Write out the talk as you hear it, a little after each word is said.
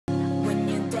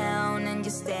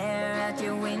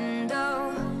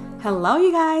Hello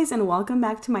you guys, and welcome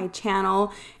back to my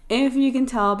channel. If you can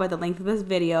tell by the length of this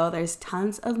video, there's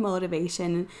tons of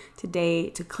motivation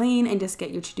today to clean and just get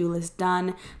your to-do list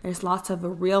done. There's lots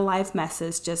of real life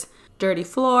messes, just dirty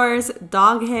floors,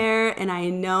 dog hair, and I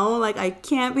know like I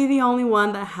can't be the only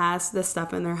one that has this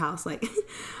stuff in their house. Like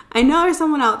I know there's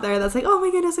someone out there that's like, oh my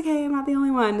goodness, okay, I'm not the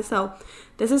only one. So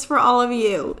this is for all of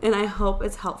you, and I hope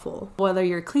it's helpful. Whether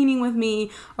you're cleaning with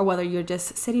me or whether you're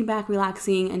just sitting back,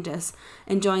 relaxing, and just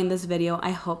enjoying this video,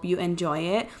 I hope you enjoy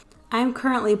it. I'm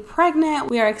currently pregnant.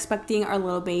 We are expecting our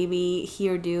little baby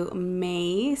here due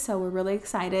May, so we're really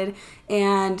excited.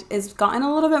 And it's gotten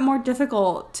a little bit more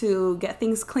difficult to get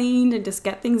things cleaned and just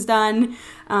get things done,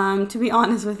 to be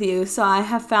honest with you. So I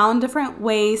have found different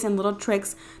ways and little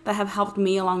tricks that have helped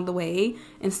me along the way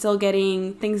and still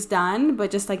getting things done, but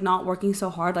just like not working so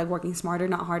hard, like working smarter,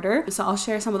 not harder. So I'll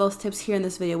share some of those tips here in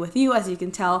this video with you. As you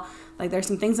can tell, like there's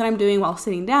some things that I'm doing while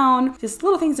sitting down, just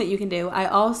little things that you can do. I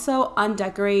also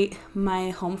undecorate my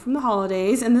home from the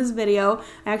holidays in this video.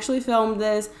 I actually filmed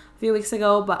this a few weeks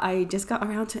ago, but I just got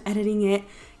around to editing it.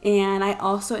 And I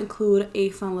also include a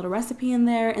fun little recipe in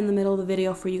there in the middle of the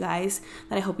video for you guys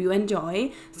that I hope you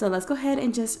enjoy. So let's go ahead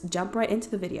and just jump right into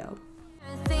the video.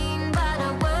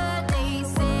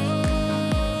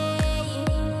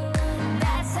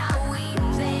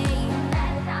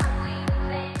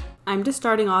 I'm just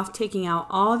starting off taking out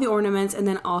all the ornaments and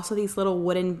then also these little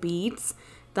wooden beads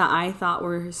that I thought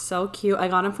were so cute. I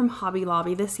got them from Hobby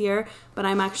Lobby this year, but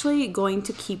I'm actually going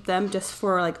to keep them just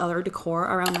for like other decor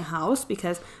around the house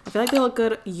because I feel like they look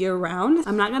good year round.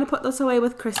 I'm not gonna put those away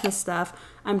with Christmas stuff.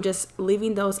 I'm just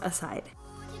leaving those aside.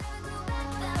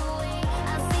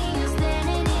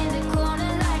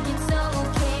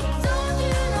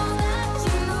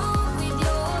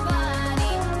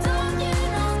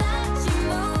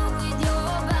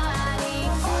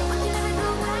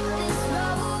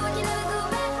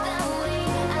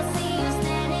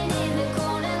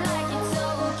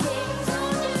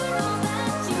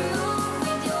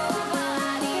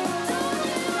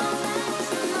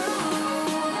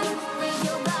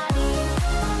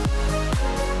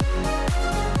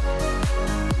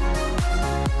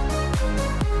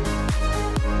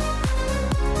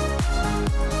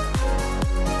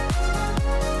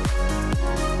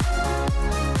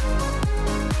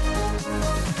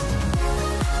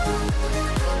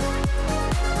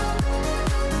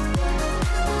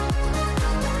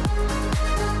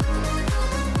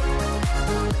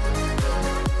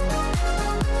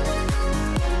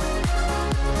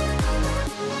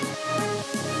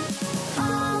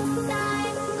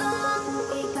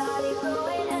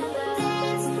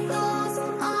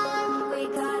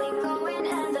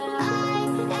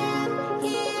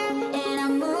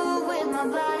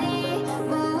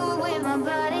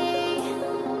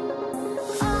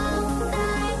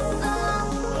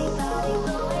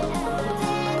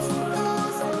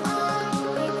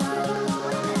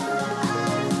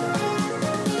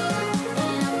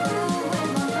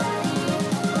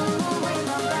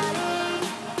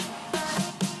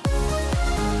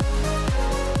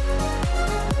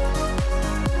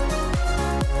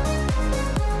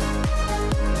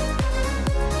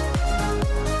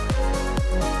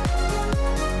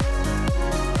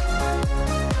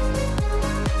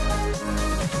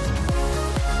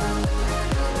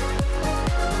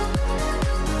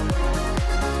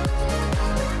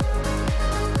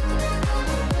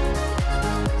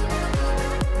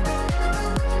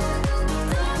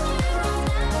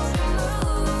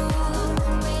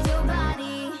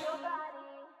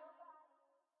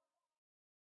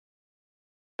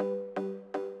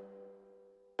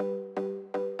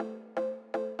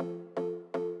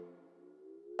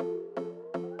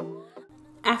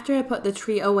 After I put the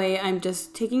tree away, I'm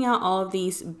just taking out all of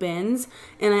these bins,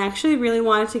 and I actually really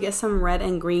wanted to get some red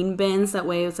and green bins. That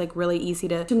way it's like really easy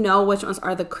to know which ones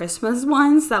are the Christmas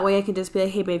ones. That way I can just be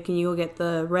like, hey babe, can you go get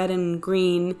the red and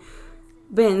green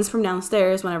bins from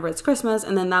downstairs whenever it's Christmas?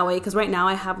 And then that way, because right now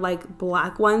I have like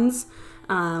black ones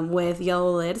with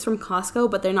yellow lids from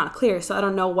Costco, but they're not clear, so I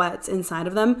don't know what's inside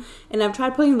of them. And I've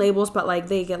tried putting labels, but like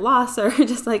they get lost or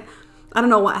just like I don't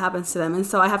know what happens to them, and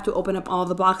so I have to open up all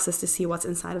the boxes to see what's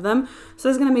inside of them. So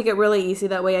it's gonna make it really easy.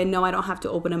 That way I know I don't have to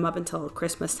open them up until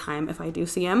Christmas time if I do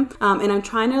see them. And I'm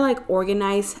trying to like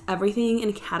organize everything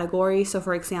in categories. So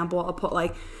for example, I'll put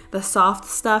like the soft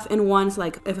stuff in one. So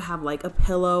like if I have like a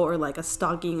pillow or like a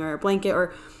stocking or a blanket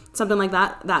or something like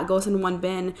that, that goes in one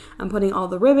bin. I'm putting all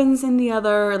the ribbons in the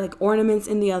other, like ornaments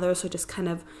in the other. So just kind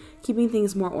of keeping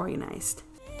things more organized.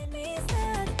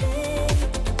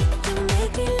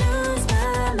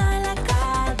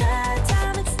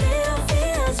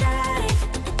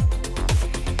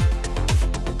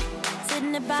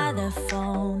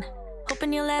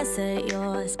 eyes are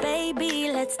yours.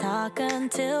 Baby, let's talk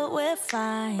until we're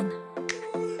fine.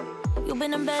 You've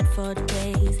been in bed for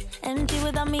days, empty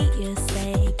without me, you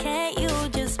say. Can't you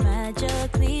just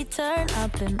magically turn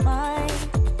up in mine?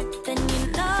 Then you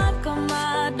knock on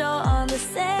my door on the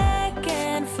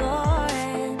second floor,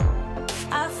 and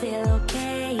I feel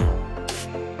okay.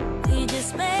 We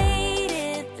just made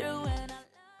it through, and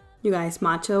You guys,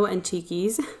 Macho and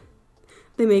Cheekies,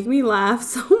 they make me laugh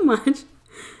so much.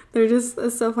 They're just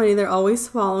so funny. They're always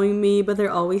following me, but they're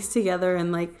always together,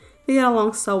 and like they get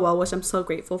along so well, which I'm so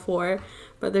grateful for.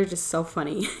 But they're just so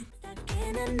funny.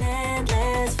 in an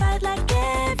endless fight like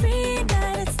every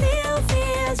night, it still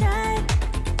feels right.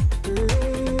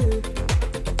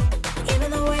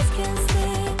 Even the words can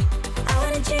sting, I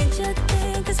wouldn't change a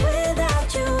thing, 'cause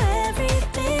without you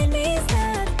everything means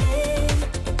nothing.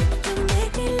 You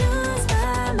make me lose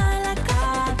my mind like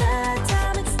all the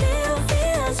time, it still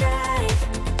feels right.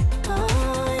 Oh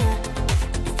yeah,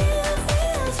 still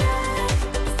feels right,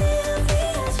 still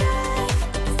feels right,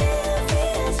 still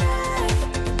feels right.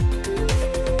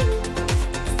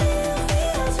 Still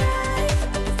feels right,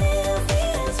 still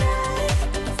feels right,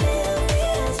 still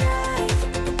feels right.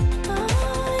 Oh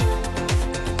yeah.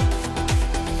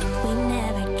 We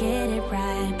never get it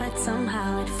right, but somehow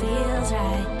it feels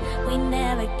right. We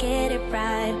never get it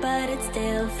right, but it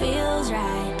still feels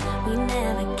right. We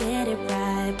never get it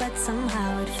right, but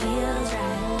somehow it feels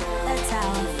right. That's how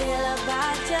I feel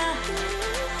about you.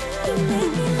 You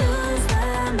make me lose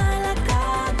my mind like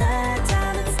all the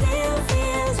time, it still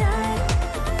feels right.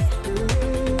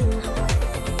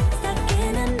 Stuck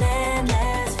in an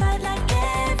endless fight like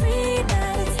every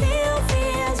night, it still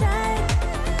feels right.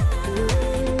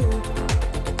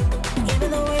 Even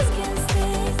the words can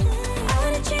sting, I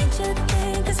wouldn't change a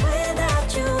thing, 'cause without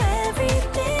you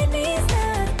everything means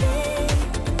nothing.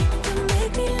 You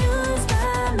make me lose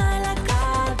my mind like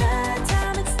all the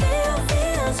time, it still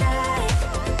feels right.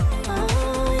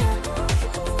 Oh yeah,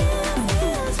 still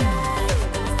feels right,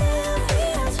 still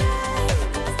feels right,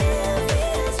 still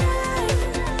feels right.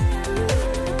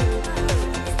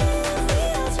 Still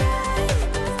feels right,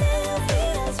 still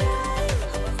feels right,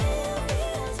 still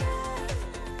feels right.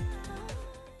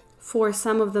 For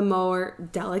some of the more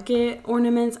delicate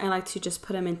ornaments, I like to just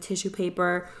put them in tissue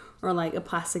paper or like a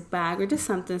plastic bag or just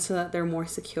something so that they're more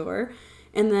secure.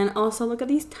 And then also look at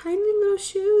these tiny little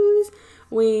shoes.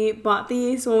 We bought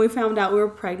these when we found out we were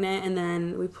pregnant, and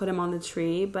then we put them on the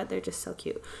tree, but they're just so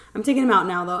cute. I'm taking them out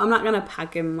now though. I'm not gonna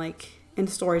pack them like in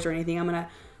storage or anything. I'm gonna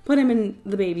put them in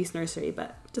the baby's nursery,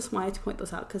 but just wanted to point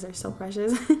those out because they're so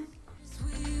precious. We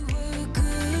were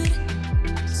good,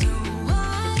 so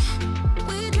why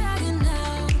we dragging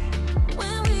out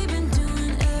when we've been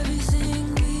doing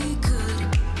everything we could?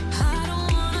 I don't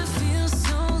wanna feel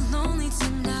so lonely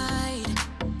tonight.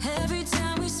 Every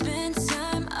time we spend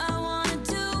time, I wanna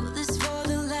do this for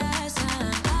the last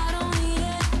time. I don't need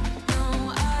it, no,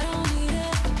 I don't need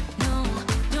it, no,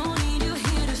 don't need you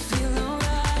here to feel alright.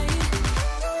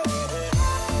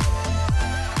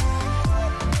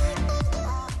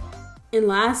 And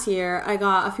last year, I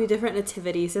got a few different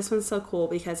nativities. This one's so cool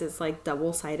because it's like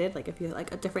double-sided. Like if you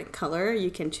like a different color, you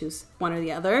can choose one or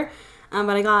the other. But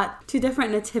I got 2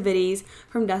 different nativities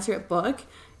from Desert Book,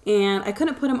 and I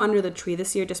couldn't put them under the tree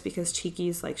this year just because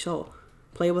Cheeky's like she'll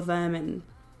play with them, and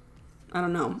I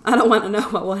don't know. I don't want to know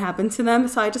what will happen to them,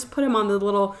 so I just put them on the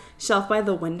little shelf by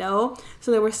the window.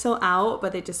 So they were still out,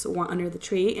 but they just weren't under the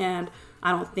tree, and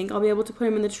I don't think I'll be able to put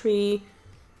them in the tree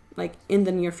like in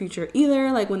the near future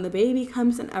either, like when the baby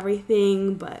comes and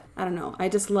everything. But I don't know, I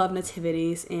just love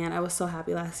nativities, and I was so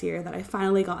happy last year that I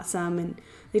finally got some, and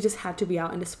they just had to be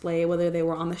out in display, whether they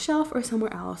were on the shelf or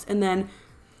somewhere else. And then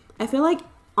I feel like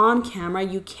on camera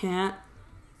you can't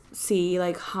see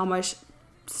like how much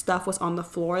stuff was on the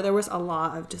floor. There was a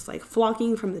lot of just like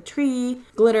flocking from the tree,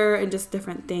 glitter, and just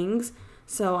different things.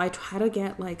 So I try to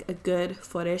get like a good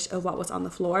footage of what was on the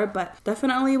floor, but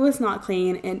definitely was not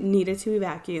clean and needed to be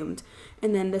vacuumed.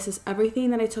 And then this is everything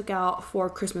that I took out for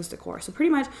Christmas decor. So pretty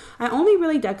much I only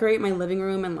really decorate my living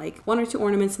room and like 1 or 2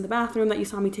 ornaments in the bathroom that you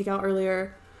saw me take out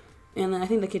earlier. And then I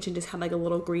think the kitchen just had like a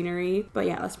little greenery. But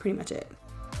yeah, that's pretty much it.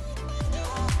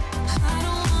 I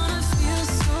don't wanna feel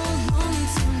so lonely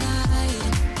tonight,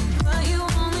 but you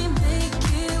only make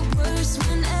it worse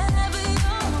whenever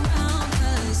you're around.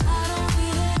 'Cause I don't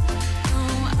need it, no,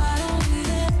 I don't need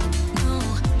it, no,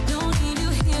 don't need you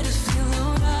here to feel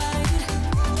alright.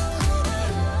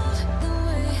 The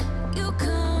way you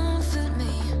comfort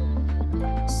me,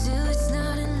 still it's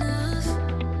not enough.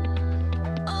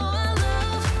 Oh, I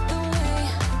love the way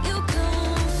you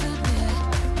comfort me,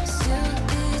 still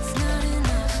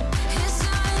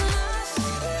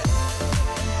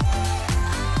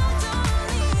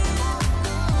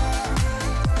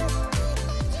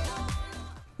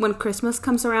when Christmas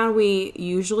comes around, we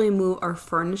usually move our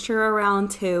furniture around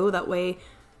too. That way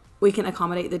we can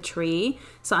accommodate the tree.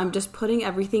 So I'm just putting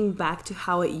everything back to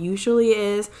how it usually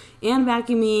is and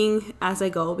vacuuming as I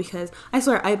go, because I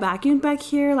swear I vacuumed back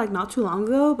here like not too long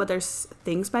ago, but there's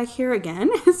things back here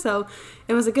again. So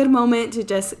it was a good moment to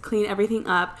just clean everything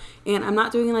up, and I'm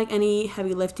not doing like any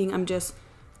heavy lifting. I'm just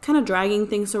kind of dragging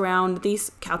things around.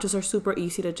 These couches are super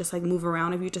easy to just like move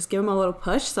around if you just give them a little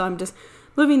push. So I'm just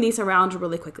moving these around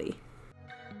really quickly.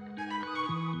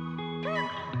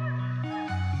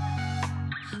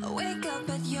 Wake up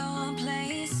at your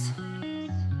place,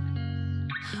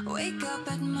 wake up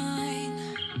at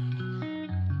mine.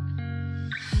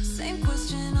 Same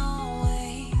question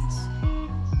always.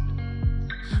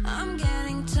 I'm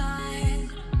getting tired.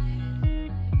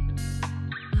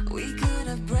 We could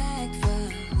have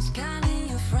breakfast, counting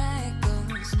your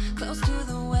freckles, close to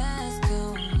the west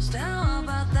coast. How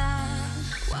about that?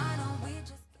 Why don't we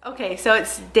just... Okay, so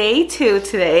it's day 2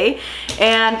 today,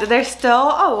 and there's still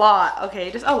a lot,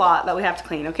 okay, just a lot that we have to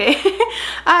clean, okay?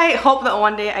 I hope that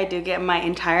one day I do get my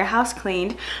entire house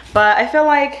cleaned, but I feel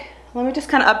like, let me just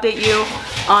kind of update you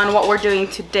on what we're doing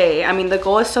today. I mean, the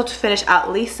goal is still to finish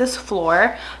at least this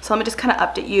floor, so let me just kind of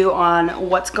update you on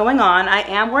what's going on. I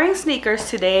am wearing sneakers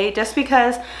today just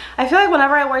because I feel like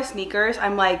whenever I wear sneakers,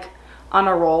 I'm like on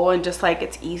a roll, and just like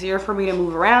it's easier for me to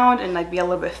move around and like be a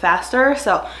little bit faster.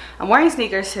 So I'm wearing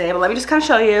sneakers today, but let me just kind of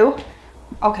show you.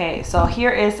 Okay, so here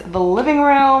is the living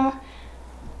room.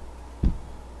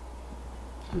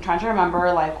 I'm trying to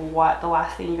remember like what the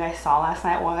last thing you guys saw last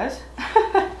night was.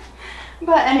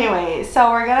 But anyway,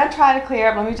 so we're gonna try to clear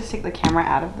up. Let me just take the camera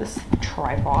out of this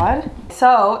tripod.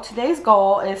 So today's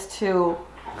goal is to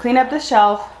clean up the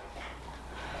shelf.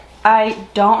 I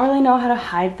don't really know how to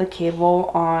hide the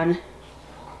cable on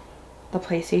the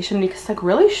PlayStation because it's like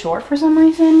really short for some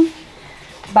reason,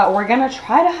 but we're gonna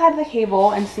try to hide the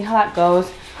cable and see how that goes.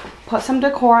 Put some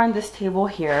decor on this table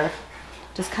here,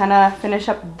 just kind of finish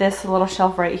up this little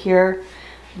shelf right here,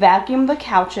 vacuum the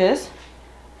couches,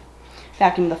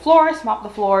 vacuum the floors, mop the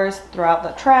floors, throw out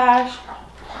the trash,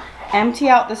 empty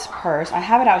out this purse. I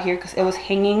have it out here because it was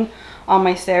hanging on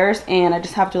my stairs and I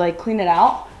just have to like clean it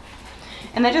out,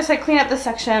 and then just like clean up this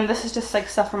section. This is just like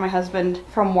stuff for my husband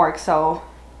from work, so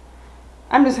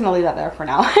I'm just gonna leave that there for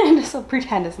now and just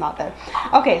pretend it's not there.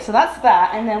 Okay, so that's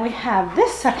that. And then we have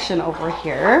this section over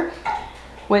here,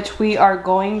 which we are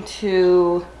going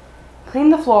to clean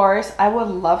the floors. I would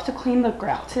love to clean the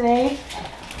grout today,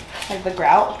 like the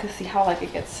grout, because see how like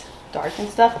it gets dark and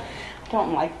stuff. I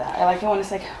don't like that. I like it when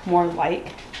it's like more light,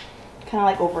 kind of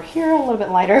like over here, a little bit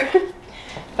lighter.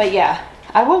 But yeah,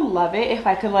 I would love it if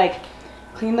I could like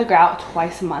clean the grout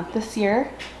twice a month this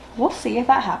year. We'll see if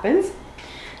that happens.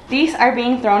 These are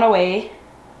being thrown away.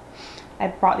 I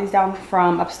brought these down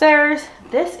from upstairs.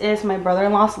 This is my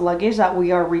brother-in-law's luggage that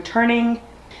we are returning.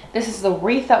 This is the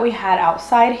wreath that we had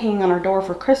outside hanging on our door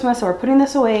for Christmas, so we're putting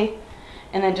this away.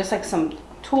 And then just like some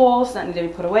tools that need to be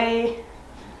put away.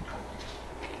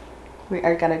 We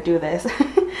are gonna do this.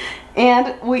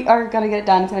 And we are gonna get it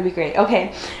done. It's gonna be great.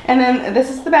 Okay, and then this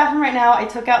is the bathroom right now. I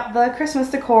took out the Christmas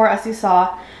decor as you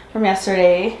saw from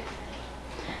yesterday.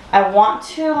 I want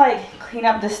to like clean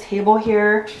up this table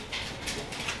here.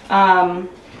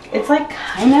 It's like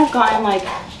kind of gotten like,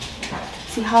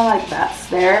 see how like that's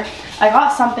there. I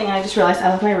got something, I just realized I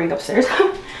left my ring upstairs.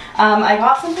 I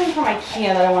got something from IKEA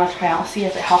that I want to try out, see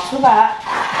if it helps with that.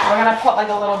 We're gonna put like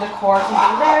a little decor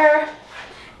something there,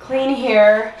 clean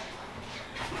here,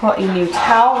 put a new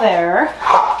towel there.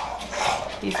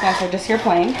 These guys are just here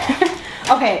playing.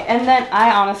 Okay, and then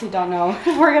I honestly don't know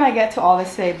if we're gonna get to all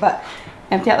this today, but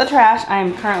empty out the trash.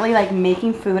 I'm currently like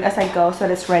making food as I go so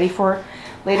that it's ready for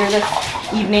later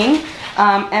this evening.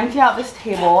 Empty out this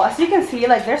table. As you can see,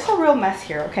 like there's a real mess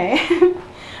here, okay?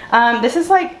 This is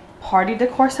like party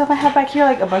decor stuff I have back here,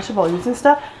 like a bunch of balloons and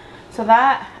stuff. So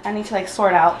that I need to like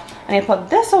sort out. I need to put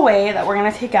this away that we're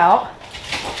gonna take out.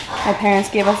 My parents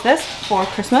gave us this for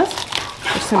Christmas.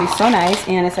 It's gonna be so nice,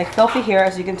 and it's like filthy here,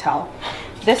 as you can tell.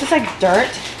 This is like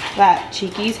dirt that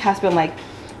Cheeky's has been like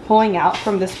pulling out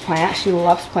from this plant. She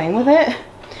loves playing with it.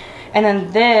 And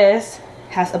then this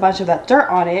has a bunch of that dirt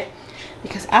on it,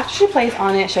 because after she plays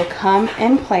on it, she'll come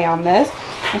and play on this.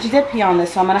 And she did pee on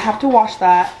this, so I'm gonna have to wash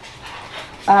that.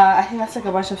 I think that's like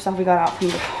a bunch of stuff we got out from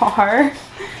the car.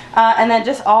 And then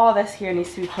just all of this here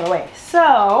needs to be put away.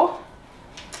 So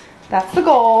that's the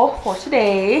goal for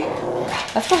today.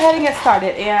 Let's go ahead and get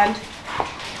started. And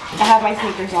I have my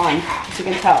sneakers on, as you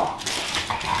can tell.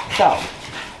 So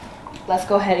let's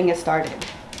go ahead and get started.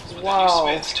 Whoa.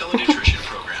 Smith's telenutrition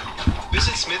program.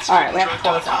 Visit Smith's Alright, we have to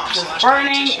pull this out. It's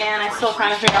burning and I'm still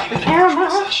trying to figure out the camera.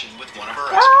 With one of our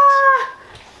Ah!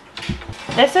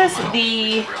 This is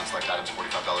the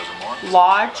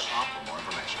Lodge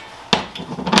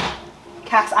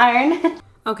cast iron.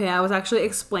 Okay, I was actually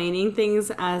explaining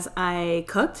things as I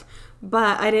cooked,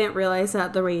 but I didn't realize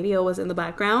that the radio was in the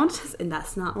background, and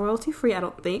that's not royalty free, I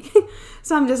don't think.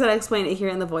 So I'm just gonna explain it here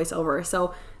in the voiceover.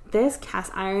 So this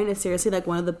cast iron is seriously like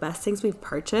one of the best things we've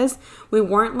purchased. We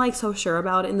weren't like so sure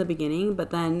about it in the beginning,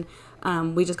 but then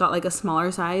we just got like a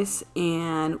smaller size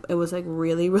and it was like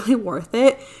really, really worth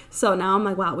it. So now I'm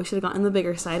like, wow, we should have gotten the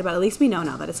bigger side, but at least we know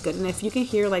now that it's good. And if you can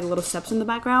hear like little steps in the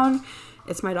background,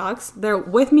 it's my dogs. They're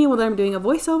with me whether I'm doing a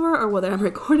voiceover or whether I'm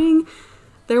recording.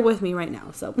 They're with me right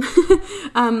now. So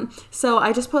so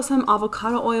I just put some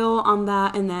avocado oil on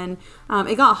that, and then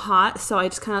it got hot, so I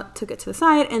just kind of took it to the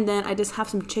side, and then I just have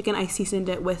some chicken. I seasoned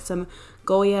it with some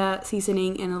Goya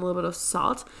seasoning and a little bit of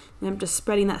salt, and I'm just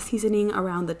spreading that seasoning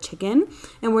around the chicken,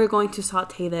 and we're going to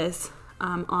saute this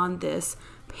on this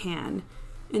pan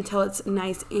until it's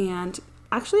nice, and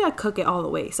actually I cook it all the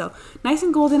way, so nice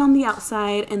and golden on the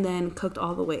outside and then cooked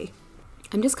all the way.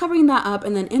 I'm just covering that up,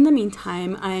 and then in the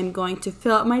meantime, I'm going to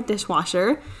fill up my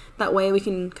dishwasher. That way we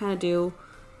can kind of do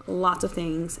lots of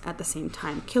things at the same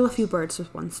time. Kill a few birds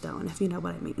with one stone, if you know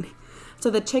what I mean. So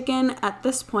the chicken at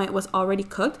this point was already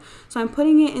cooked, so I'm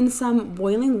putting it in some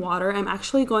boiling water. I'm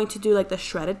actually going to do like the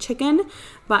shredded chicken,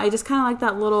 but I just kind of like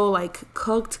that little like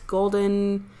cooked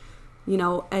golden, you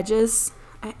know, edges.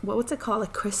 What's it called?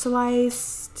 Like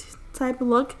crystallized type of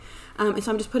look.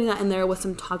 So I'm just putting that in there with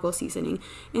some taco seasoning.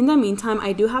 In the meantime,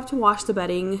 I do have to wash the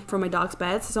bedding for my dog's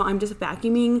beds, so I'm just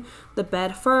vacuuming the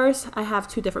bed first. I have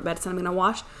 2 different beds that I'm gonna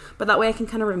wash, but that way I can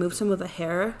kind of remove some of the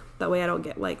hair. That way I don't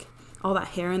get like all that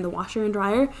hair in the washer and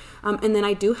dryer. And then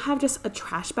I do have just a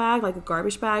trash bag, like a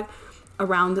garbage bag,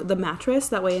 around the mattress.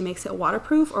 That way it makes it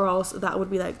waterproof, or else that would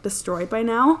be like destroyed by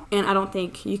now. And I don't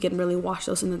think you can really wash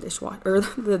those in the dishwasher, or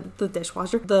the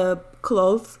dishwasher, the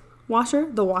clothes washer,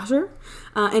 the washer.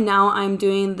 And now I'm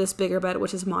doing this bigger bed,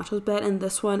 which is Macho's bed, and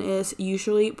this one is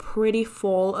usually pretty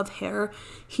full of hair.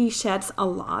 He sheds a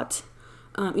lot.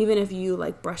 Even if you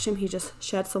like brush him, he just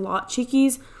sheds a lot.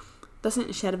 Cheeky's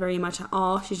doesn't shed very much at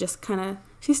all. She's just kind of,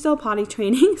 she's still potty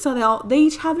training, so they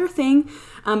each have their thing.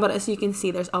 But as you can see,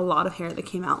 there's a lot of hair that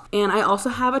came out. And I also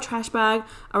have a trash bag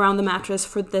around the mattress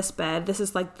for this bed. This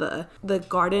is like the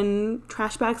garden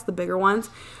trash bags, the bigger ones.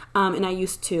 And I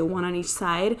used 2, one on each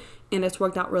side, and it's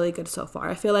worked out really good so far.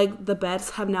 I feel like the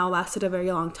beds have now lasted a very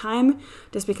long time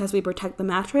just because we protect the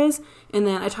mattress. And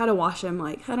then I try to wash them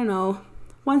like, I don't know,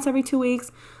 once every 2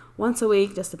 weeks, once a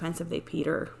week, just depends if they peed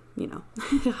or, you know,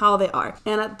 how they are.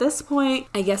 And at this point,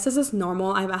 I guess this is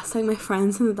normal. I've asked like my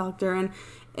friends and the doctor, and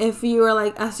if you are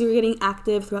like, as you're getting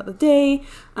active throughout the day,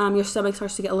 your stomach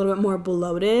starts to get a little bit more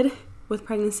bloated with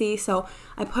pregnancy. So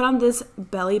I put on this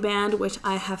belly band, which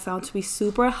I have found to be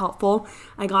super helpful.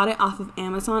 I got it off of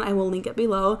Amazon. I will link it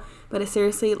below, but it's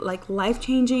seriously like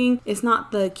life-changing. It's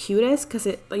not the cutest because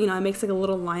it, you know, it makes like a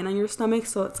little line on your stomach,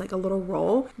 so it's like a little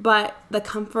roll, but the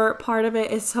comfort part of it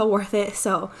is so worth it.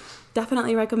 So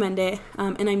definitely recommend it.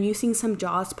 And I'm using some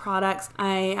Jaws products.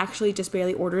 I actually just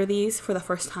barely order these for the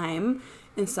first time.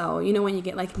 And so, you know, when you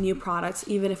get like new products,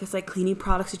 even if it's like cleaning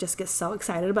products, you just get so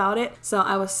excited about it. So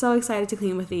I was so excited to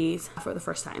clean with these for the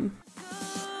first time.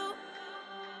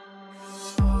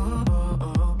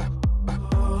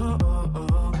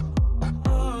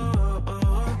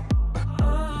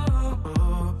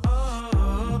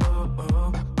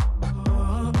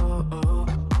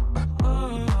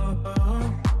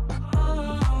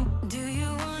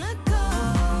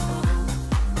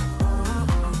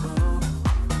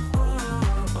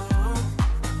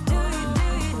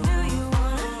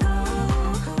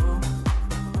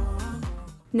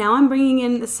 Now I'm bringing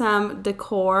in some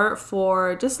decor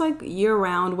for just like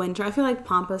year-round winter. I feel like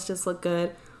pampas just look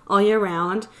good all year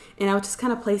round, and I was just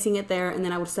kind of placing it there, and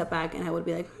then I would step back and I would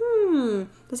be like,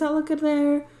 does that look good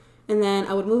there? And then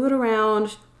I would move it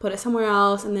around, put it somewhere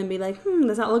else, and then be like,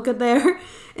 does that look good there?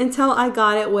 Until I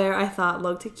got it where I thought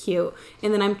looked cute.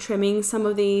 And then I'm trimming some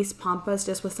of these pampas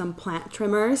just with some plant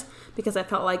trimmers because I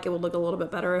felt like it would look a little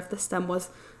bit better if the stem was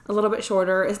a little bit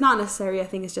shorter. It's not necessary. I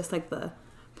think it's just like the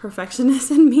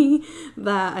perfectionist in me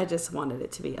that I just wanted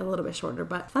it to be a little bit shorter,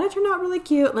 but I thought it turned out really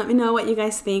cute. Let me know what you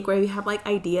guys think, or if you have like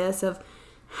ideas of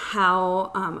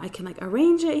how I can like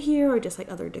arrange it here, or just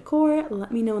like other decor.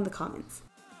 Let me know in the comments.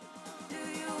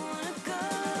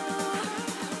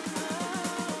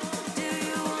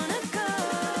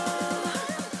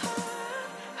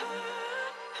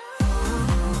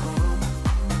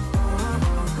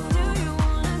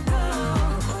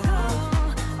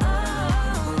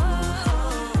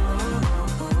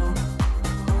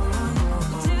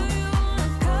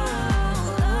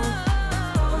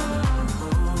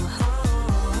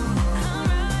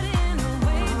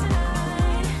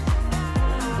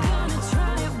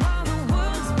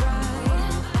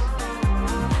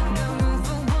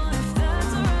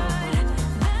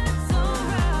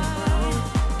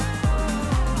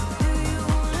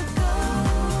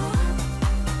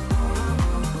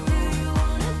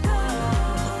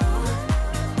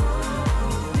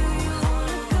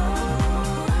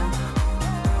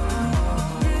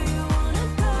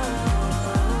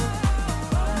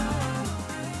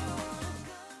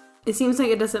 It seems like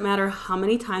it doesn't matter how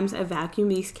many times I vacuum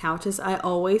these couches, I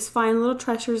always find little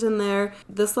treasures in there.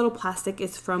 This little plastic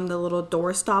is from the little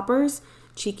door stoppers.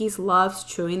 Cheekies loves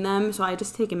chewing them, so I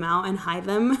just take them out and hide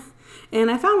them. And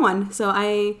I found one, so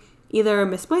I either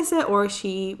misplaced it or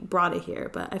she brought it here,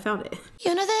 but I found it.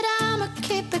 You know that I'ma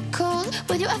keep it cool.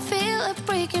 With you I feel like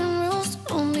breaking rules.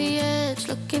 On the edge,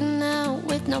 looking out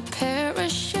with no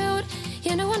parachute.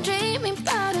 You know I'm dreaming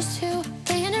about us two,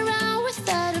 playing around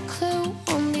without a clue.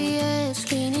 On the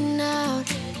edge, leaning out.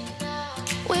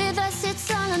 With us it's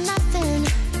all or nothing.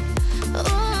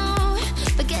 Ooh,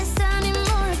 but guess I need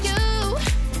more of you.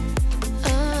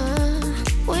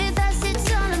 With us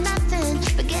it's all or nothing,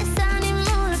 but guess I need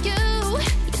more of you.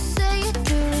 You say it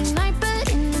during night,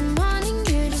 but in the morning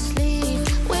you just leave.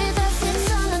 With us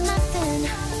it's all or nothing.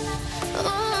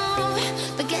 Ooh,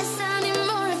 but guess I need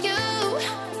more of you.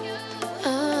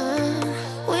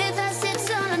 With us it's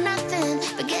all or nothing,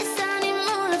 but guess I need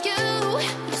more of you.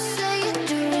 You say it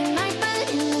during night, but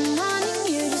in the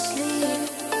morning you just leave.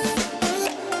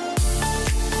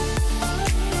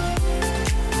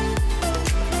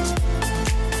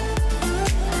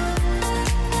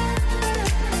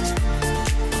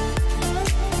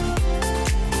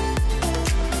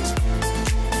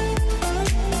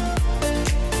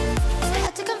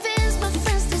 Had to convince my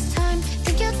friends this time.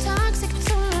 Think you're toxic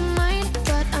to my mind,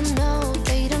 but I know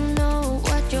they don't know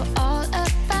what you're all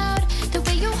about. The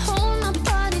way you hold my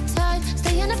body tight,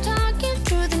 staying up talking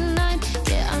through the night.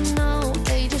 Yeah, I know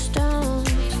they just don't.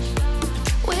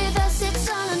 With us it's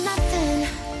all or nothing.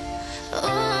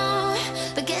 Ooh,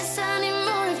 but guess I need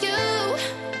more of you.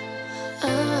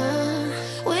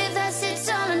 With us it's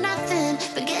all or nothing,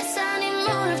 but guess I need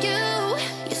more of you.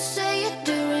 You say it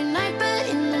during night, but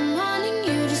in the morning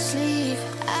you just leave.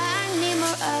 I need more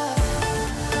of.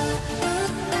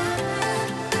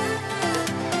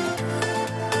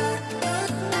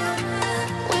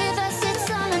 With us it's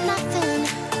all or nothing.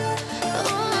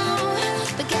 Ooh,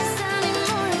 but guess I need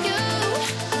more of you.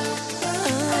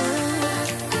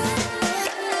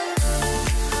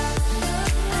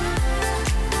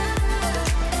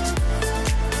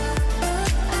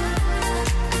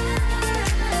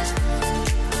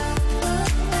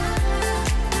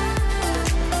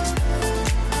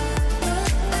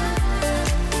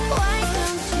 Why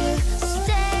don't you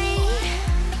stay?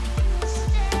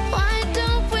 Why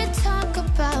don't we talk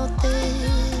about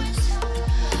this?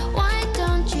 Why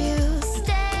don't you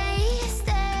stay?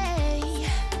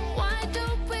 Why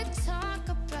don't we talk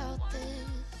about this?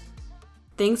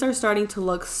 Things are starting to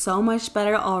look so much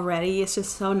better already. It's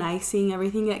just so nice seeing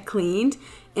everything get cleaned.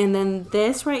 And then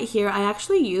this right here, I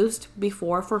actually used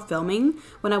before for filming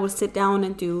when I would sit down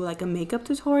and do like a makeup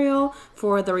tutorial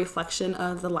for the reflection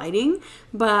of the lighting.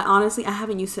 But honestly, I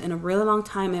haven't used it in a really long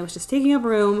time. It was just taking up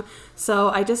room. So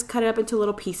I just cut it up into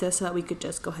little pieces so that we could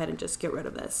just go ahead and just get rid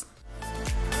of this.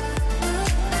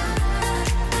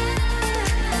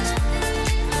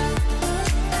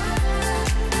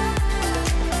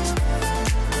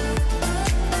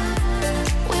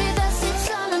 With us it's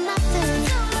all or nothing.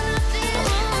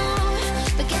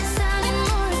 Ooh, but guess I need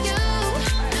more of you.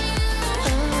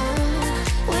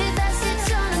 With us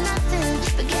it's all or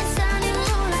nothing, but guess I need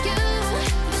more of you.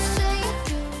 You say it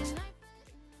during night.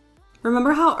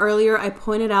 Remember how earlier I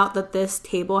pointed out that this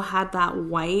table had that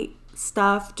white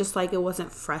stuff, just like it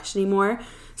wasn't fresh anymore?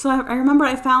 So I remember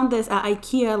I found this at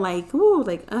IKEA like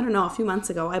I don't know, a few months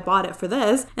ago. I bought it for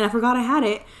this and I forgot I had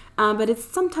it. But it's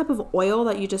some type of oil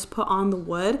that you just put on the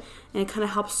wood and it kind of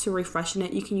helps to refreshen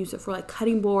it. You can use it for like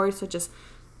cutting boards, so just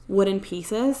wooden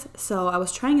pieces. So I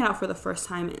was trying it out for the first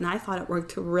time and I thought it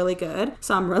worked really good.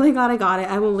 So I'm really glad I got it.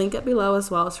 I will link it below as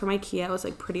well. It's from IKEA. It was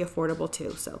like pretty affordable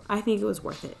too. So I think it was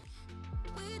worth it.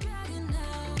 We dragging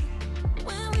out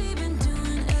when we've been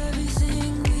doing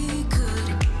everything we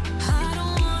could. I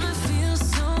don't wanna feel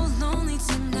so lonely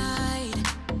tonight.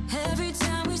 Every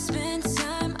time we spend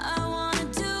time, I wanna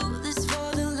do this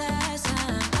for the last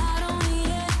time. I don't need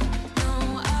it,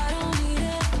 no, I don't need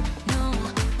it, no.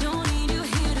 Don't need you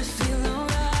here to feel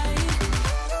alright.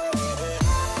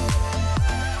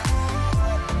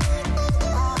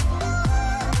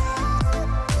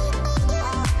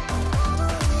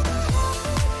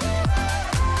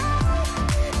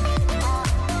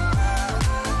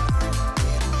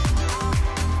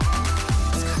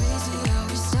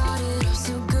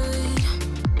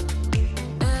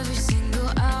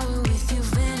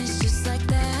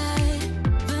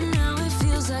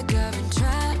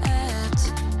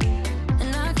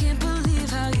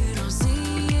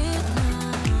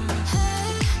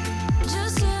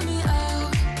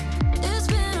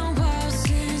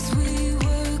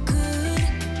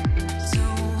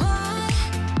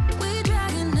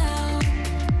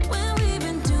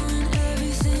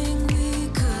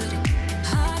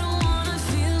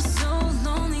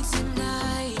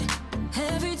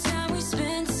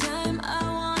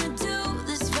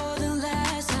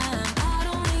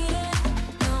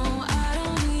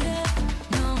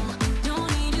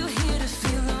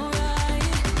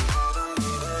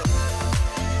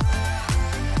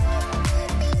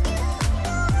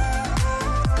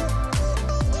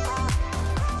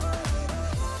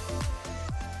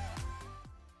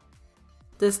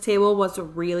 This table was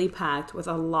really packed with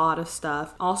a lot of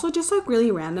stuff. Also just like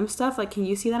really random stuff. Like, can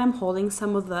you see that I'm holding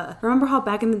some of the, remember how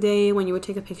back in the day when you would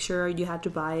take a picture, you had to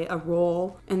buy a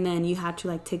roll and then you had to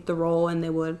like take the roll and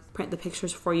they would print the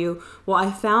pictures for you. Well,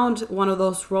 I found one of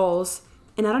those rolls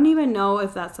and I don't even know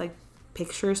if that's like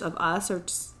pictures of us or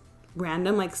just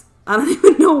random, like I don't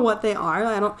even know what they are.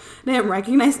 I didn't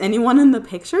recognize anyone in the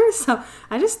picture, so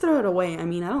I just threw it away. I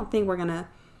mean, I don't think we're gonna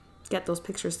get those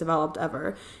pictures developed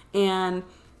ever. And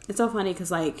it's so funny because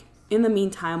like in the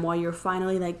meantime, while you're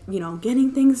finally like, you know,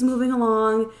 getting things moving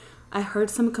along, I heard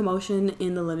some commotion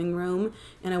in the living room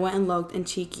and I went and looked and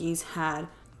Cheeky's had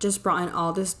just brought in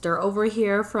all this dirt over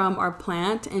here from our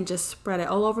plant and just spread it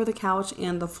all over the couch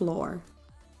and the floor.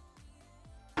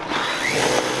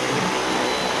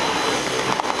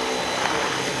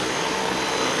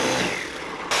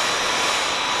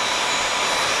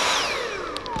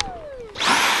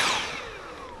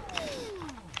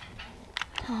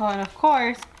 Oh, and of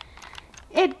course,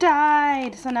 it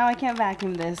died. So now I can't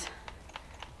vacuum this.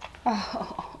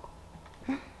 Oh.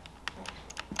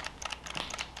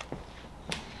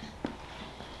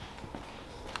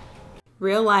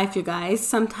 Real life, you guys.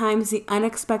 Sometimes the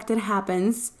unexpected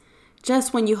happens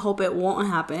just when you hope it won't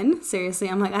happen. Seriously,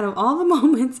 I'm like, out of all the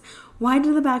moments, why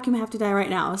did the vacuum have to die right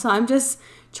now? So I'm just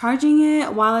charging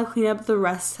it while I clean up the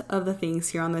rest of the things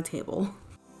here on the table.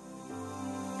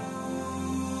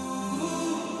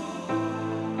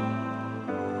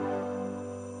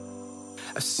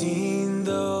 I've seen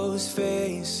those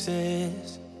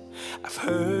faces, I've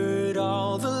heard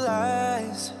all the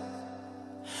lies,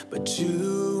 but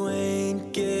you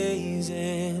ain't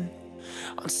gazing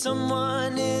on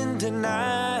someone in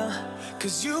denial.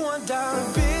 'Cause you want dollar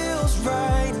bills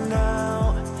right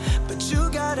now, but you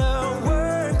gotta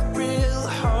work real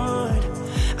hard.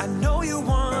 I know you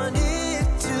want it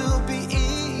to be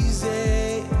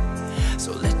easy,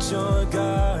 so let your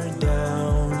guard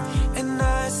down. And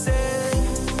I say,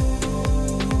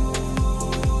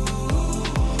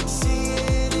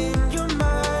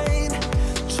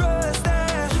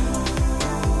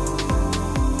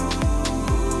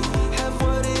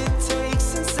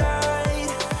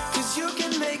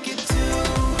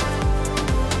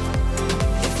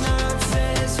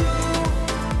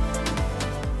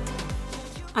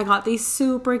 I got these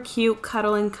super cute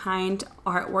Cuddle and Kind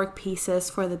artwork pieces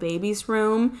for the baby's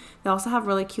room. They also have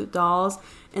really cute dolls.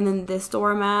 And then this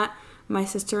doormat, my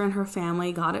sister and her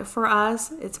family got it for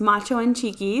us. It's Macho and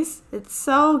Cheeky's. It's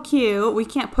so cute. We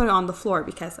can't put it on the floor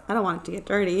because I don't want it to get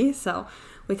dirty. So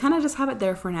we kind of just have it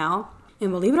there for now.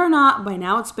 And believe it or not, by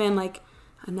now it's been like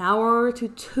an hour to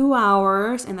 2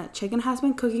 hours. And that chicken has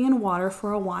been cooking in water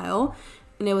for a while.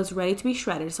 And it was ready to be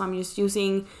shredded. So I'm just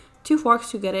using 2 forks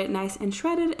to get it nice and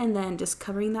shredded and then just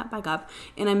covering that back up.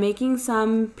 And I'm making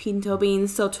some pinto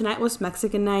beans. So tonight was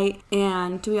Mexican night,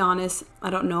 and to be honest, I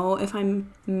don't know if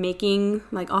I'm making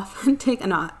like authentic,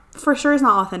 not for sure it's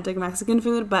not authentic Mexican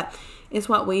food, but it's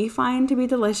what we find to be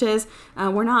delicious.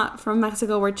 We're not from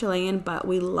Mexico, we're Chilean, but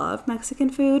we love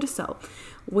Mexican food, so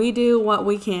we do what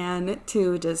we can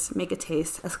to just make it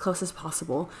taste as close as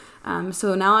possible.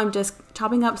 So now I'm just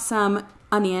chopping up some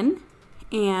onion.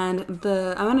 And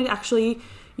I'm going to actually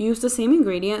use the same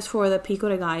ingredients for the pico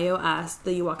de gallo as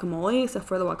the guacamole, except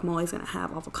for the guacamole is going to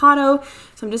have avocado.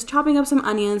 So I'm just chopping up some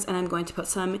onions and I'm going to put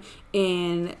some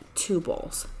in 2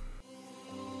 bowls.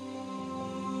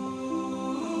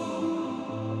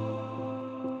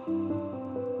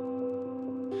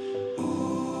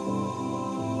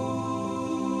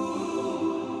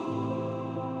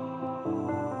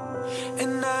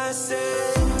 and I say,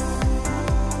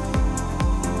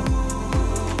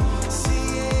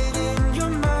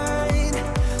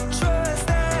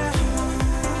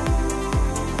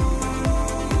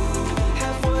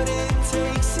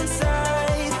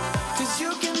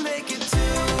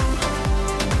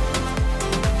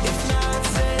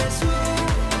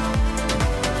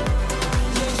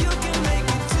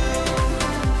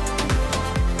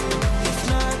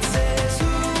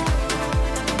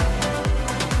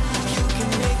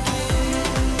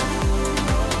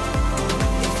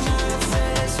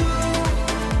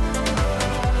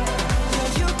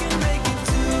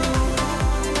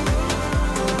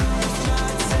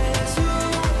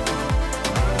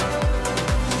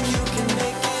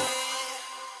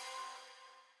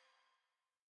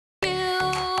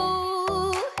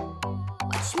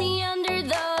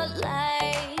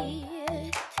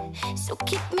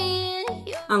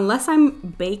 Unless I'm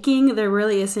baking, there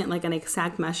really isn't like an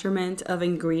exact measurement of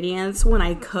ingredients when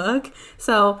I cook.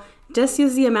 So Just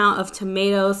use the amount of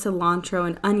tomatoes, cilantro,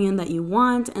 and onion that you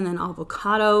want, and then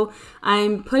avocado.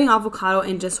 I'm putting avocado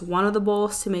in just one of the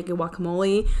bowls to make a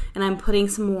guacamole, and I'm putting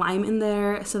some lime in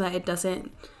there so that it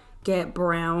doesn't get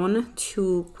brown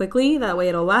too quickly. That way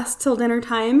it'll last till dinner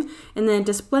time. And then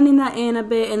just blending that in a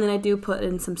bit, and then I do put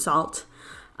in some salt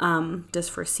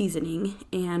just for seasoning.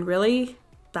 And really,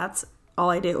 that's all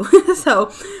I do.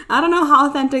 So I don't know how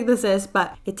authentic this is,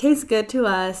 but it tastes good to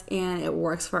us and it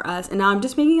works for us. And now I'm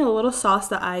just making a little sauce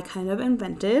that I kind of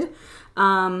invented.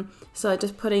 So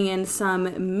just putting in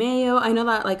some mayo. I know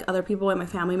that like other people in my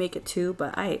family make it too,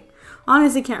 but I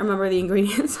honestly can't remember the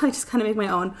ingredients. So I just kind of make my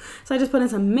own. So I just put in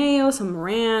some mayo, some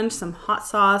ranch, some hot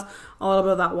sauce, a little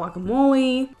bit of that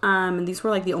guacamole. And these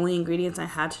were like the only ingredients I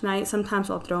had tonight. Sometimes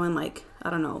I'll throw in like, I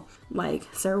don't know, like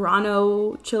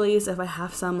serrano chilies if I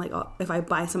have some, like if I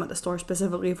buy some at the store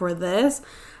specifically for this.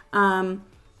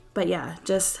 But yeah,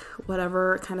 just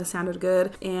whatever kind of sounded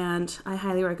good. And I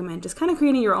highly recommend just kind of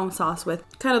creating your own sauce with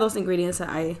kind of those ingredients that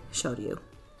I showed you.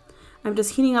 I'm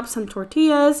just heating up some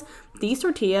tortillas. These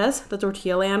tortillas, the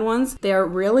Tortilla Land ones, they are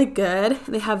really good.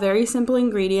 They have very simple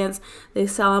ingredients. They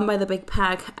sell them by the big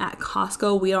pack at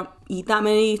Costco. We don't eat that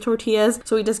many tortillas,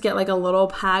 so we just get like a little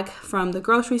pack from the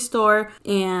grocery store,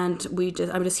 and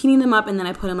I'm just heating them up, and then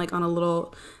I put them like on a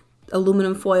little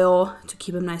aluminum foil to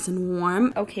keep them nice and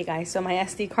warm. Okay guys, so my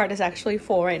SD card is actually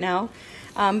full right now,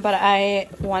 but I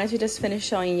wanted to just finish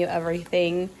showing you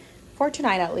everything for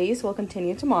tonight at least. We'll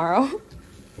continue tomorrow.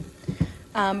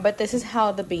 But this is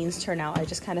how the beans turn out. I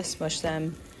just kind of smush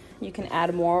them. You can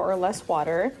add more or less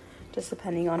water, just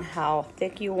depending on how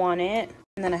thick you want it.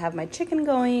 And then I have my chicken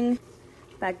going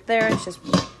back there. It's just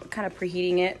kind of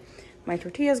preheating it. My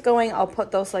tortillas going. I'll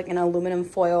put those like in aluminum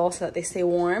foil so that they stay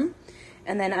warm.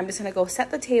 And then I'm just gonna go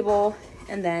set the table,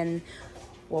 and then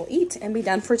we'll eat and be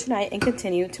done for tonight and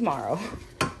continue tomorrow.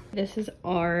 This is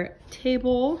our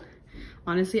table.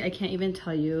 Honestly, I can't even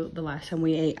tell you the last time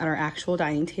we ate at our actual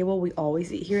dining table. We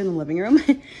always eat here in the living room.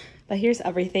 But here's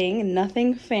everything.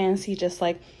 Nothing fancy, just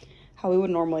like how we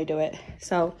would normally do it.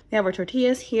 So we have our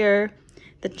tortillas here.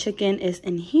 The chicken is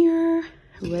in here,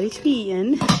 ready to be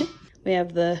eaten. We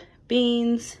have the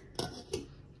beans,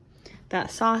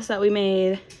 that sauce that we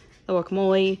made, the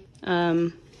guacamole,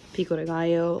 pico de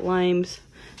gallo, limes,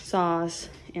 sauce,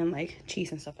 and like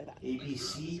cheese and stuff like that.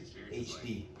 ABC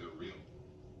HD.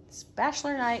 It's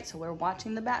Bachelor night, so we're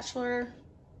watching The Bachelor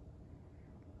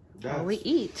while we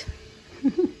eat.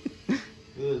 Look at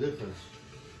the difference.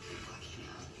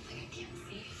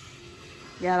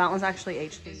 Yeah, that one's actually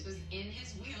HD. This was in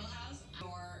his wheelhouse.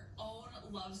 Your own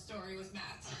love story with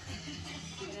Matt.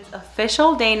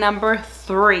 Official day number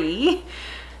 3.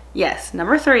 Yes,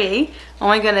 number 3. Oh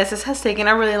my goodness, this has taken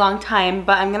a really long time,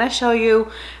 but I'm gonna show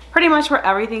you pretty much where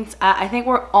everything's at. I think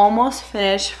we're almost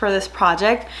finished for this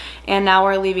project, and now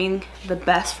we're leaving the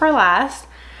best for last,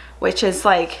 which is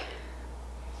like,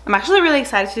 I'm actually really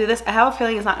excited to do this. I have a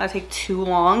feeling it's not gonna take too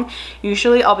long.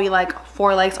 Usually I'll be like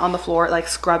 4 legs on the floor, like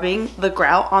scrubbing the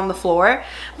grout on the floor,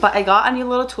 but I got a new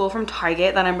little tool from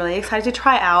Target that I'm really excited to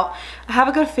try out. I have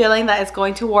a good feeling that it's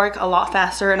going to work a lot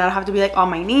faster, and I don't have to be like on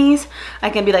my knees. I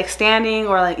can be like standing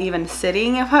or like even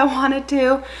sitting if I wanted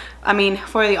to. I mean,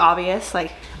 for the obvious,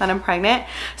 like that I'm pregnant.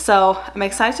 So I'm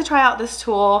excited to try out this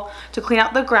tool to clean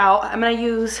out the grout. I'm gonna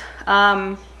use,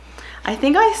 I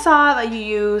think I saw that you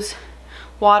use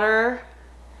water,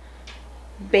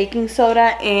 baking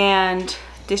soda, and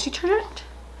dish detergent,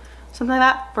 something like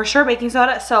that. For sure baking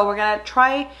soda. So we're gonna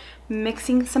try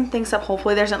mixing some things up.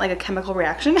 Hopefully there isn't like a chemical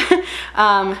reaction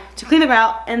to clean the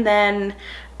grout, and then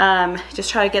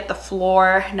just try to get the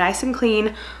floor nice and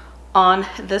clean on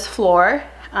this floor.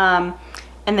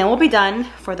 And then we'll be done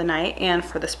for the night and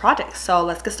for this project. So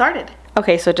let's get started.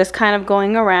 Okay, so just kind of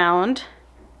going around.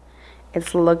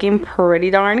 It's looking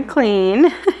pretty darn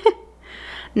clean.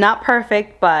 Not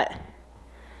perfect, but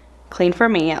clean for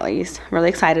me at least. I'm really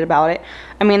excited about it.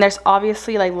 I mean, there's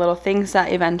obviously like little things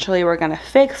that eventually we're gonna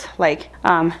fix. Like,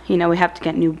 you know, we have to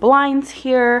get new blinds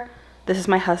here. This is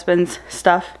my husband's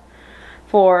stuff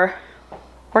for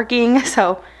working.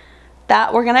 So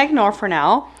that we're gonna ignore for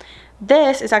now.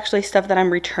 This is actually stuff that I'm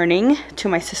returning to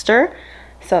my sister.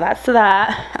 So that's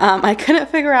that. I couldn't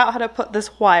figure out how to put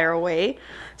this wire away.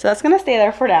 So that's gonna stay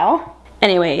there for now.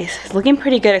 Anyways, it's looking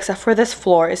pretty good, except for this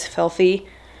floor is filthy.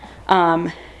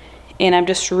 And I'm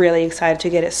just really excited to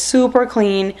get it super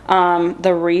clean.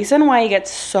 The reason why it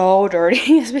gets so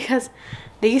dirty is because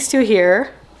these two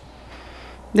here,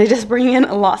 they just bring in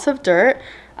lots of dirt.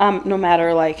 No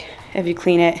matter like if you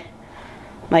clean it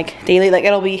like daily, like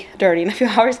it'll be dirty in a few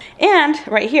hours. And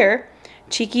right here,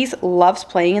 Cheeky's loves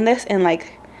playing in this, and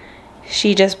like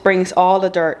she just brings all the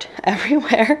dirt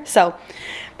everywhere. So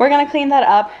we're gonna clean that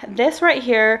up. This right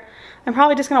here, I'm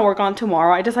probably just gonna work on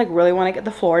tomorrow. I just like really wanna get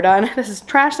the floor done. This is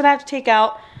trash that I have to take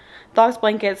out. Dog's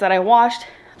blankets that I washed.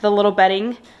 The little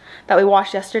bedding that we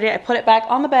washed yesterday, I put it back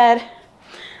on the bed.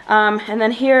 And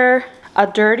then here, a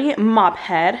dirty mop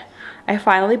head. I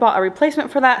finally bought a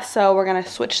replacement for that, so we're gonna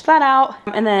switch that out.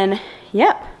 And then,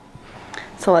 yep.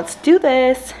 So let's do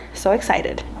this. So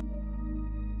excited.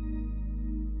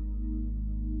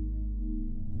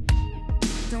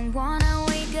 Don't wanna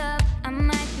wake up, I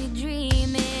might be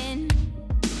dreaming.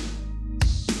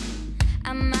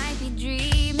 I might be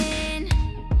dreaming.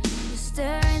 You're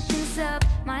stirring things up,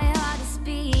 my heart is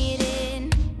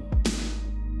beating.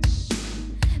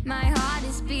 My heart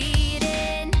is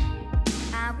beating.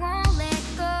 I won't let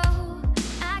go,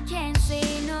 I can't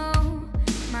say no.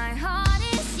 My heart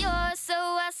is yours, so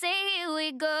I say here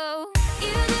we go.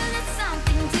 You do that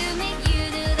something to me,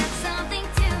 you do that something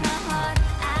to my heart.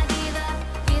 I give up,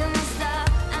 you won't stop,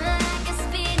 I'm like a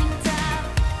spinning top.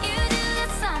 You do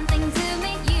that something to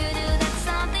me, you do that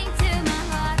something to my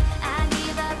heart. I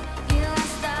give up, you won't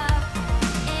stop,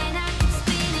 and I keep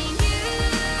spinning. You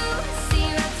see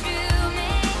right through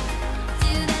me,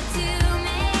 do that to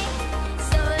me,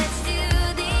 so let's do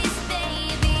this,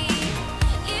 baby.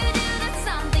 You do that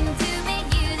something to me,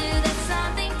 you do that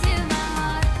something to my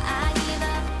heart. I give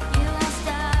up, you won't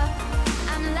stop,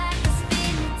 I'm like a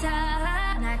spinning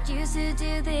top. Not used to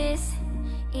do this,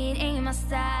 it ain't my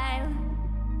style.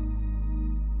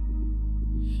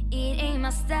 It ain't my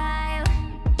style.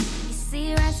 You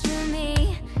see right through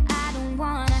me, I don't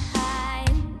wanna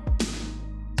hide.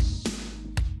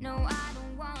 No, I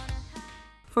don't wanna hide.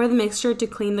 For the mixture to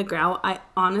clean the grout, I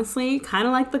honestly kind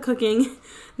of like the cooking.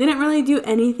 Didn't really do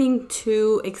anything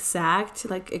too exact,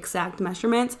 like exact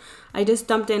measurements. I just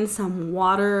dumped in some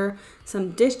water,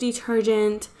 some dish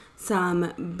detergent,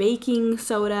 some baking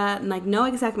soda, and like no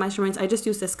exact measurements. I just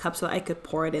used this cup so I could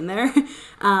pour it in there.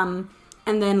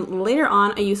 And then later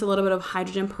on, I used a little bit of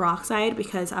hydrogen peroxide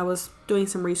because I was doing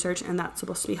some research and that's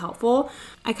supposed to be helpful.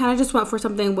 I kind of just went for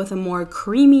something with a more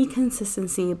creamy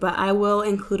consistency, but I will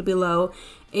include below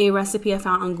a recipe I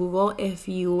found on Google if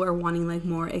you are wanting like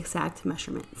more exact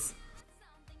measurements.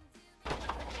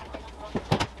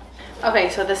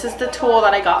 Okay, so this is the tool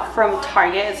that I got from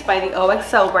Target. It's by the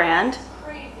XOXO brand.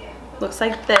 Looks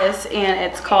like this, and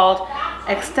it's called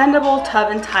Extendable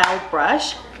Tub and Tile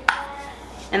Brush.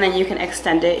 And then you can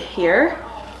extend it here,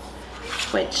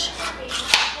 which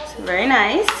is very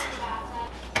nice.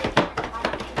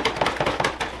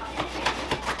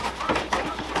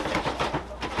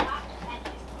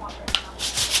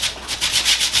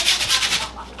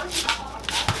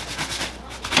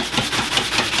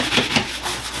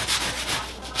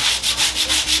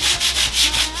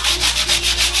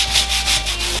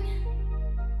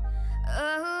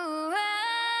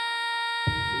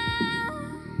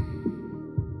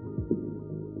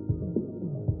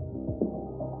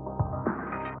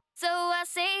 So I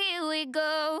say here we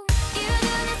go. You do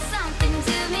that something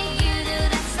to me, you do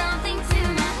that something to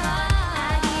my heart.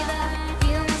 I give up,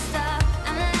 you won't stop,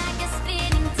 I'm like a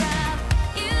spinning top.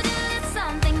 You do that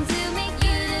something to me,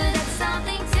 you do that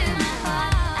something to my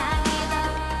heart. I give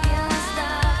up, you won't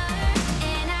stop,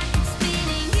 and I keep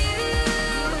spinning. You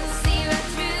see right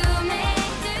through me,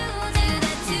 do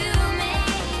that to me,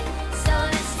 so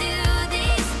let's do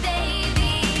this,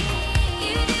 baby.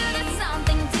 You do that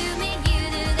something to me, you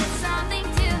do that something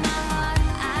to my heart.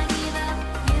 I give up,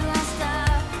 you won't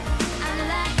stop, I'm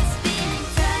like a spinning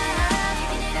top.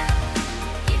 Giving it up,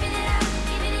 giving it up,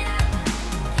 giving it up,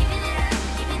 giving it up,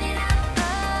 giving it up.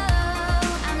 Oh,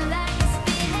 I'm like a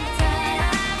spinning top.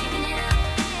 Giving it up,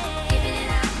 giving it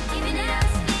up, giving it up,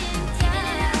 spinning top.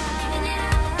 Giving it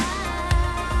up,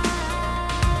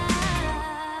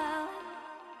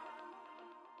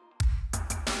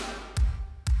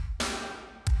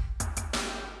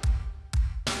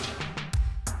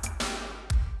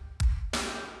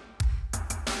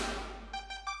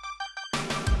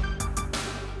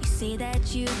 You say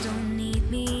that you don't need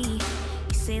me.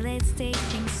 You say let's take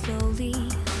things slowly.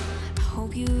 I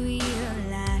hope you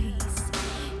realize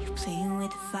you're playing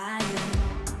with fire.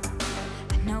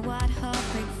 I know what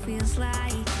heartbreak feels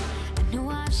like. I know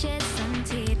I've shed some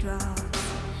teardrops.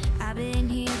 I've been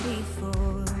here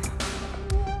before.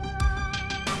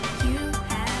 You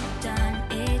have done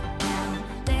it now.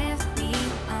 Left me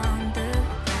on the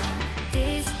ground.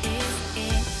 This is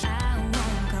it. I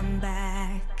won't come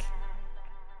back.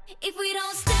 If we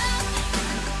don't stop,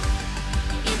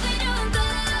 if we don't go,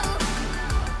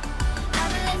 I'll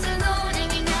be left alone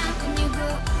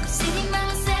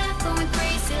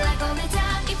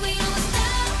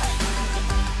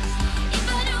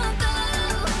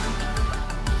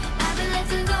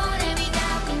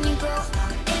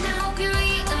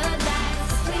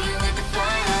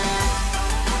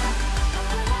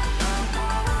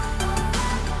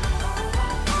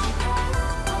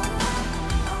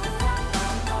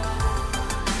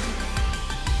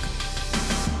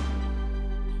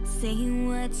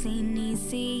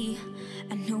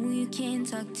I know you can't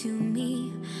talk to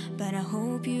me, but I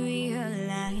hope you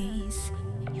realize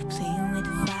you playing with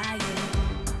fire.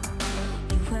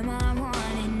 You were my one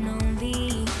and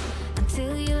only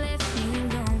until you left me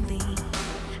lonely.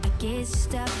 I guess you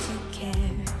stopped to care.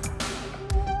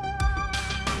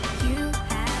 You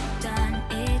have done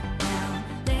it now,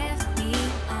 left me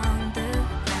on the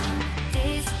ground.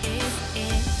 This is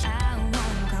it, I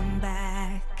won't come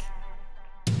back.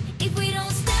 If we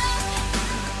don't stop,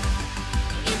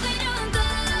 if we don't go,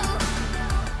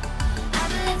 I'll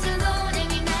be left alone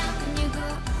every night when you go.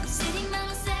 Sitting by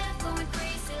myself, going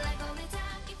crazy like all the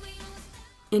time. If we don't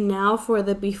stop. And now for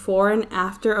the before and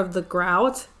after of the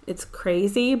grout. It's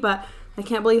crazy, but I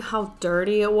can't believe how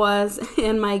dirty it was.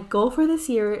 And my goal for this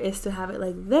year is to have it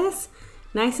like this,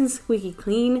 nice and squeaky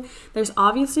clean. There's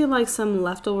obviously like some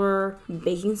leftover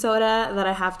baking soda that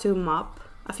I have to mop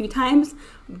a few times,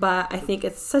 but I think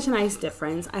it's such a nice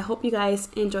difference. I hope you guys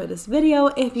enjoyed this video.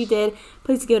 If you did,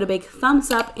 please give it a big thumbs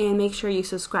up and make sure you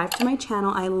subscribe to my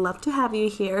channel. I love to have you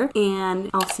here, and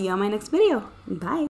I'll see you on my next video. Bye.